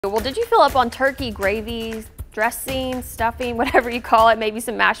Well, did you fill up on turkey, gravy, dressing, stuffing, whatever you call it, maybe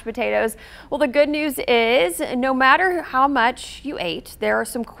some mashed potatoes? Well, the good news is no matter how much you ate, there are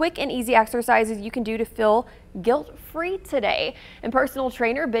some quick and easy exercises you can do to feel guilt-free today. And personal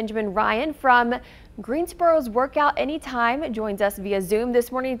trainer Benjamin Ryan from Greensboro's Workout Anytime joins us via Zoom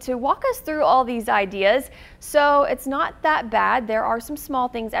this morning to walk us through all these ideas. So it's not that bad. There are some small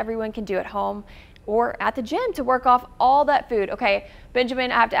things everyone can do at home or at the gym to work off all that food. Okay,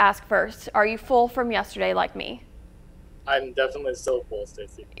 Benjamin, I have to ask first, are you full from yesterday like me? I'm definitely still full,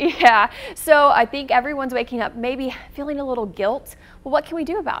 Stacey. Yeah, so I think everyone's waking up maybe feeling a little guilt. Well, what can we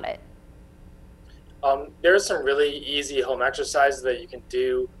do about it? There's some really easy home exercises that you can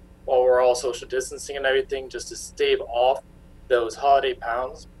do while we're all social distancing and everything, just to stave off those holiday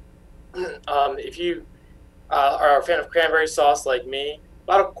pounds. If you are a fan of cranberry sauce like me,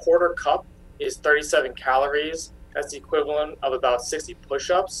 about a quarter cup is 37 calories. That's the equivalent of about 60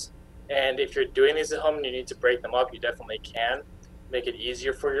 push-ups. And if you're doing these at home and you need to break them up, you definitely can make it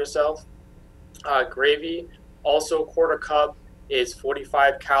easier for yourself. Gravy, also a quarter cup, is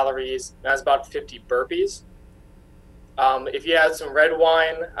 45 calories. That's about 50 burpees. If you add some red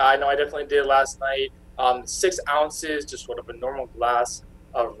wine, I know I definitely did last night, 6 ounces, just sort of a normal glass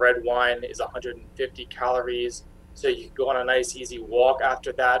of red wine, is 150 calories. So you can go on a nice easy walk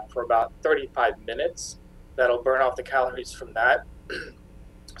after that for about 35 minutes. That'll burn off the calories from that.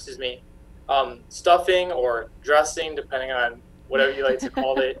 Excuse me. Stuffing or dressing, depending on whatever you like to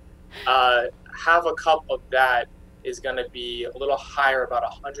call it, half a cup of that is going to be a little higher, about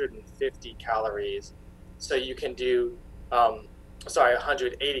 150 calories. So you can do,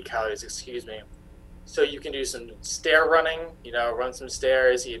 180 calories, excuse me. So you can do some stair running, run some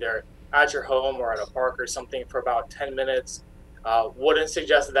stairs either at your home or at a park or something for about 10 minutes. Wouldn't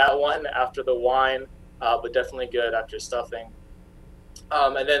suggest that one after the wine, but definitely good after stuffing.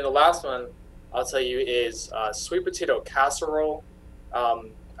 And then the last one I'll tell you is sweet potato casserole.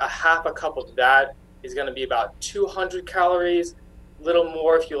 A half a cup of that is going to be about 200 calories. A little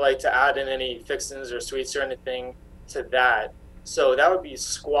more if you like to add in any fixins or sweets or anything to that. So that would be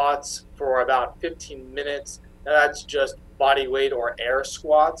squats for about 15 minutes. Now that's just body weight or air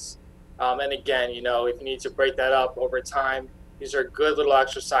squats. And again, if you need to break that up over time, these are good little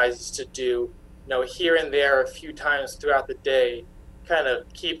exercises to do, here and there a few times throughout the day, kind of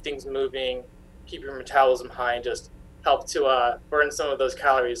keep things moving, keep your metabolism high, and just help to burn some of those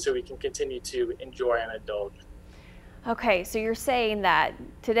calories so we can continue to enjoy and indulge. Okay, so you're saying that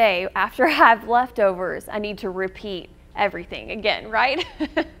today, after I have leftovers, I need to repeat everything again, right?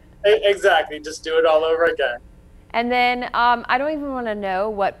 Exactly, just do it all over again. And then I don't even want to know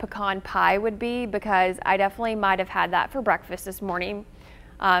what pecan pie would be, because I definitely might have had that for breakfast this morning.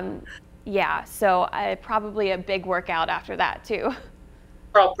 Yeah, so probably a big workout after that too.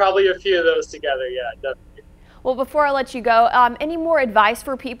 Probably a few of those together, yeah, definitely. Well, before I let you go, any more advice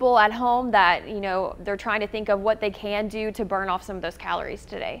for people at home that, they're trying to think of what they can do to burn off some of those calories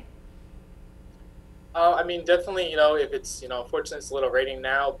today? I mean, definitely, if it's, unfortunately it's a little raining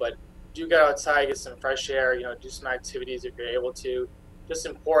now, but do get outside, get some fresh air, do some activities if you're able to. Just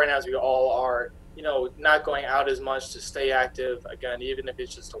important, as we all are, not going out as much to stay active. Again, even if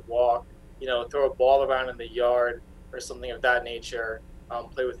it's just a walk, throw a ball around in the yard or something of that nature,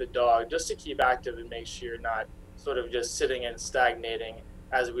 play with the dog, just to keep active and make sure you're not sort of just sitting and stagnating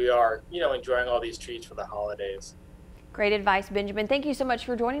as we are, enjoying all these treats for the holidays. Great advice, Benjamin. Thank you so much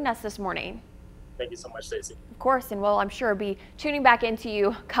for joining us this morning. Thank you so much, Stacey. Of course, and well, I'm sure I'll be tuning back into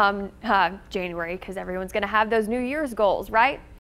you come January, because everyone's going to have those New Year's goals, right?